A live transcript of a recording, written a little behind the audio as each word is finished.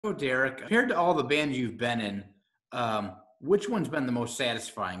Oh, Derek, compared to all the bands you've been in, which one's been the most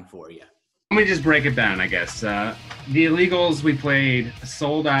satisfying for you? Let me just break it down, I guess. The Illegals, we played a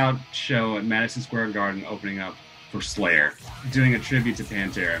sold out show at Madison Square Garden opening up for Slayer, doing a tribute to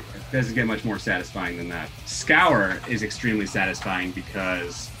Pantera. It doesn't get much more satisfying than that. Scour is extremely satisfying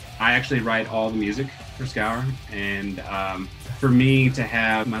because I actually write all the music for Scour, and for me to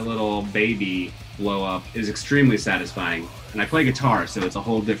have my little baby blow up is extremely satisfying. And I play guitar, so it's a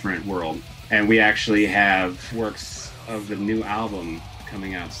whole different world. And we actually have works of the new album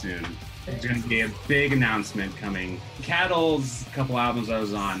coming out soon. There's going to be a big announcement coming. Cattle's couple albums I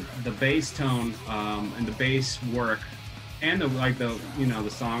was on, the bass tone and the bass work, and the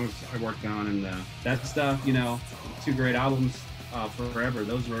songs I worked on and that stuff. Two great albums forever.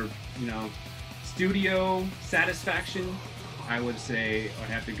 Those were studio satisfaction. I would say I'd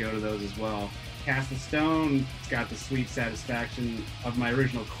have to go to those as well. Cast of Stone got the sweet satisfaction of my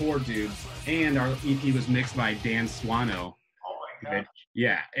original core dudes, and our EP was mixed by Dan Swano.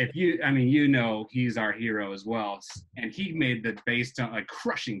 Yeah, he's our hero as well, and he made the bass tone, like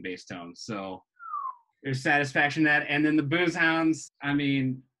crushing bass tone. So there's satisfaction in that, and then the Booze Hounds,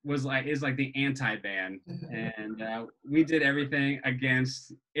 is like the anti-band, and we did everything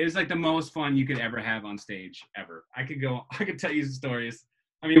against. It was like the most fun you could ever have on stage ever. I could tell you some stories.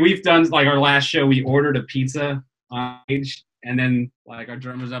 We've done like our last show. We ordered a pizza on stage. And then, like, our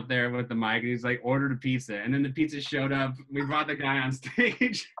drummer's up there with the mic, and he's like, ordered a pizza. And then the pizza showed up. We brought the guy on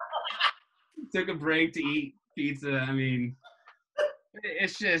stage, took a break to eat pizza.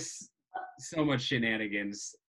 It's just so much shenanigans.